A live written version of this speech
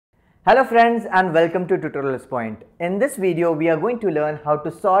Hello friends and welcome to Tutorials Point. In this video, we are going to learn how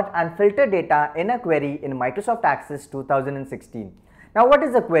to sort and filter data in a query in Microsoft Access 2016. Now what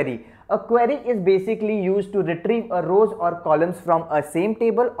is a query? A query is basically used to retrieve a rows or columns from a same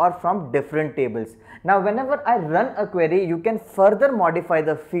table or from different tables. Now whenever I run a query, you can further modify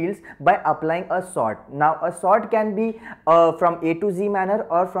the fields by applying a sort. Now a sort can be from A to Z manner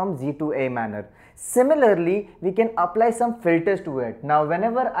or from Z to A manner. Similarly, we can apply some filters to it. Now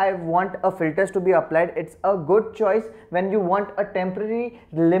whenever I want a filters to be applied, it's a good choice when you want a temporary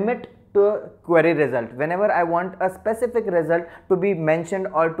limit to a query result. Whenever I want a specific result to be mentioned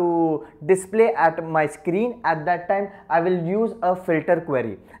or to display at my screen, at that time I will use a filter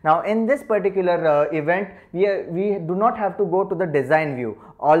query. Now in this particular event, we do not have to go to the design view.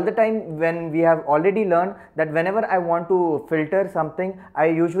 All the time when we have already learned that whenever I want to filter something, I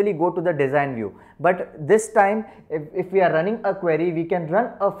usually go to the design view. But this time if we are running a query, we can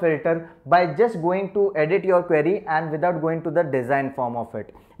run a filter by just going to edit your query and without going to the design form of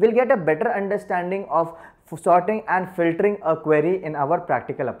it. We'll get a better understanding of sorting and filtering a query in our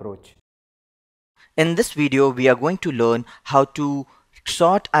practical approach. In this video, we are going to learn how to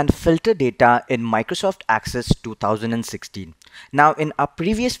sort and filter data in Microsoft Access 2016. Now, in our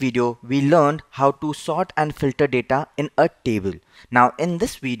previous video, we learned how to sort and filter data in a table. Now, in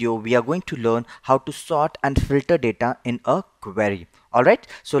this video, we are going to learn how to sort and filter data in a query. Alright,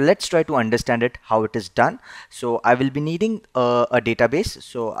 so let's try to understand it, how it is done. So I will be needing a database.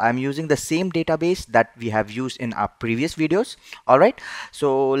 So I'm using the same database that we have used in our previous videos. Alright,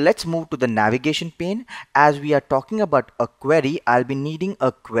 so let's move to the navigation pane. As we are talking about a query, I'll be needing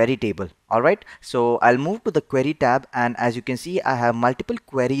a query table. Alright, so I'll move to the query tab, and as you can see, I have multiple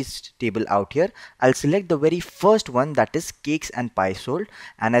queries table out here. I'll select the very first one, that is cakes and pies sold,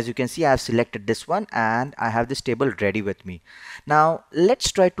 and as you can see, I have selected this one and I have this table ready with me. Now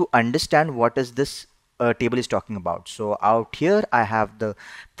let's try to understand what is this table is talking about. So out here I have the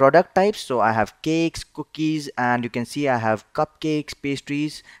product types. So I have cakes, cookies, and you can see I have cupcakes,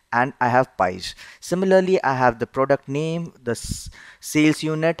 pastries, and I have pies. Similarly, I have the product name, the sales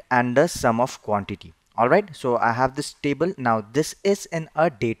unit, and the sum of quantity. Alright, so I have this table. Now this is in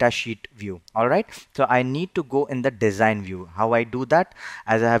a data sheet view. Alright, so I need to go in the design view. How I do that?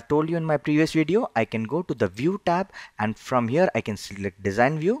 As I have told you in my previous video, I can go to the view tab, and from here I can select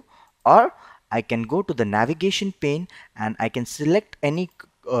design view, or I can go to the navigation pane and I can select any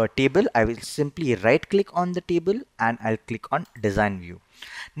table. I will simply right click on the table and I'll click on design view.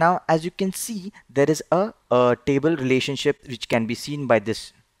 Now as you can see, there is a table relationship which can be seen by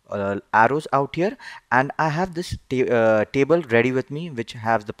this arrows out here, and I have this table ready with me which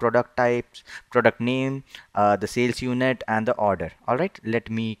has the product types, product name, the sales unit, and the order. Alright, let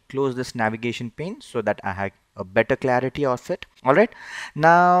me close this navigation pane so that I have a better clarity of it. Alright,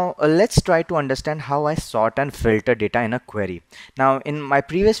 now let's try to understand how I sort and filter data in a query. Now in my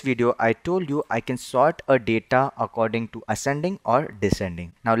previous video, I told you I can sort a data according to ascending or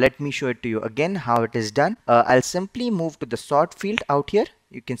descending. Now let me show it to you again how it is done. I'll simply move to the sort field out here.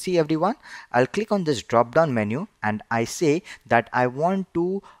 You can see everyone. I'll click on this drop down menu and I say that I want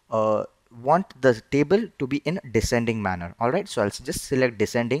the table to be in descending manner. Alright, so I'll just select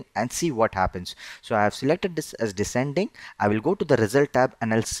descending and see what happens. So I have selected this as descending. I will go to the result tab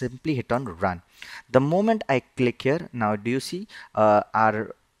and I'll simply hit on run. The moment I click here, now do you see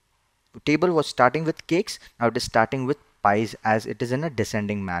our table was starting with cakes, now it is starting with pies as it is in a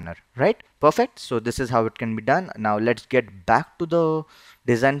descending manner, right? Perfect. So this is how it can be done. Now let's get back to the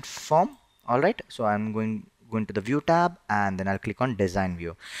design form. Alright, so I'm going to the view tab and then I'll click on design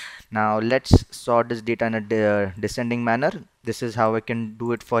view. Now let's sort this data in a descending manner. This is how I can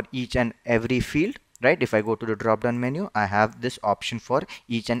do it for each and every field, right? If I go to the drop down menu, I have this option for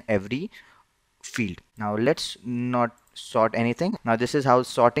each and every field. Now let's not sort anything. Now this is how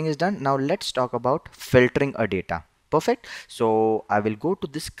sorting is done. Now let's talk about filtering a data. Perfect. So I will go to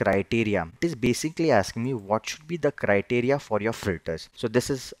this criteria. It is basically asking me what should be the criteria for your filters. So this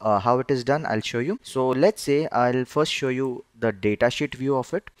is how it is done. I'll show you. So let's say I'll first show you the datasheet view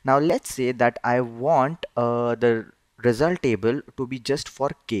of it. Now let's say that I want the result table to be just for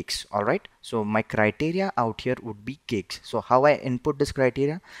cakes. Alright, so my criteria out here would be cakes. So how I input this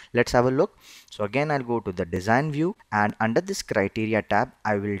criteria, let's have a look. So again, I'll go to the design view and under this criteria tab,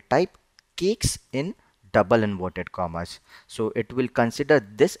 I will type cakes in double inverted commas. So it will consider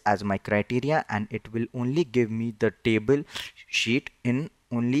this as my criteria and it will only give me the table sheet in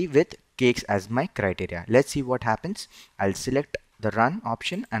only with cakes as my criteria. Let's see what happens. I'll select the run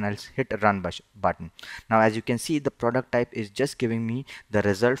option and I'll hit run button. Now as you can see, the product type is just giving me the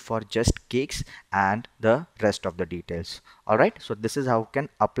result for just cakes and the rest of the details. Alright, so this is how you can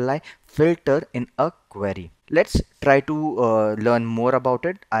apply filter in a query. Let's try to learn more about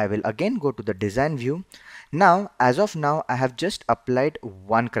it. I will again go to the design view. Now, as of now, I have just applied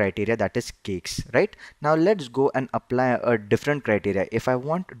one criteria, that is cakes, right? Now let's go and apply a different criteria. If I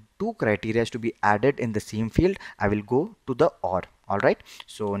want two criteria to be added in the same field, I will go to the OR. Alright,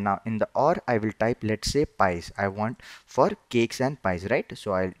 so now in the OR, I will type, let's say, pies. I want for cakes and pies, right?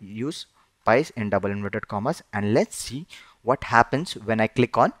 So I'll use pies in double inverted commas, and let's see what happens when I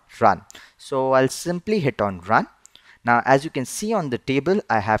click on run. So I'll simply hit on run. Now as you can see on the table,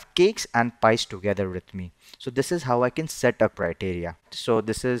 I have cakes and pies together with me. So this is how I can set a criteria. So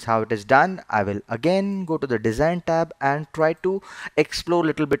this is how it is done. I will again go to the design tab and try to explore a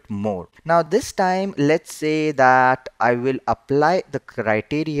little bit more. Now this time, let's say that I will apply the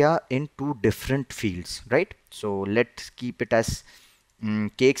criteria in two different fields, right? So let's keep it as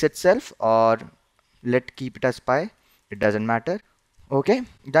cakes itself, or let's keep it as pie. It doesn't matter. Okay,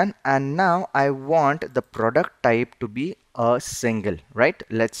 done. And now I want the product type to be a single, right?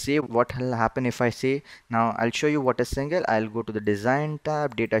 Let's see what will happen if I say, now I'll show you what is single. I'll go to the design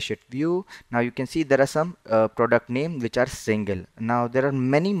tab, datasheet view. Now you can see there are some product name which are single. Now there are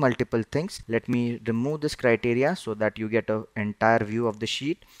many multiple things. Let me remove this criteria so that you get an entire view of the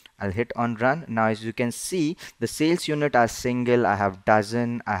sheet. I'll hit on run. Now as you can see, the sales unit are single. I have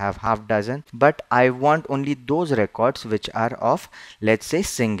dozen, I have half dozen, but I want only those records which are of, let's say,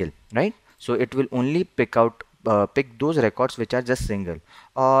 single, right? So it will only pick those records which are just single,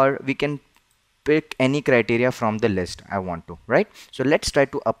 or we can pick any criteria from the list I want to, right? So let's try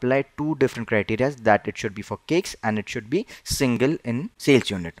to apply two different criteria, that it should be for cakes and it should be single in sales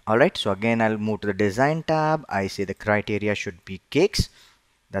unit. All right, so again I'll move to the design tab. I say the criteria should be cakes.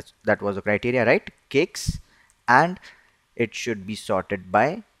 That was the criteria, right? Cakes, and it should be sorted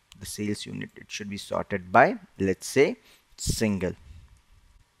by the sales unit. It should be sorted by, let's say, single,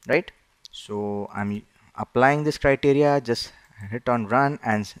 right? So I'm applying this criteria, just hit on run,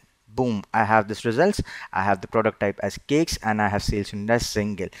 and boom, I have this results. I have the product type as cakes and I have sales unit as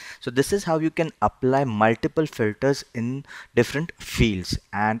single. So this is how you can apply multiple filters in different fields,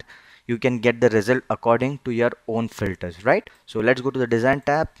 and you can get the result according to your own filters, right? So let's go to the design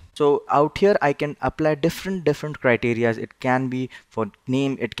tab. So out here I can apply different criterias. It can be for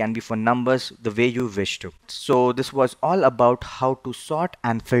name, it can be for numbers, the way you wish to. So this was all about how to sort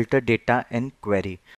and filter data in query.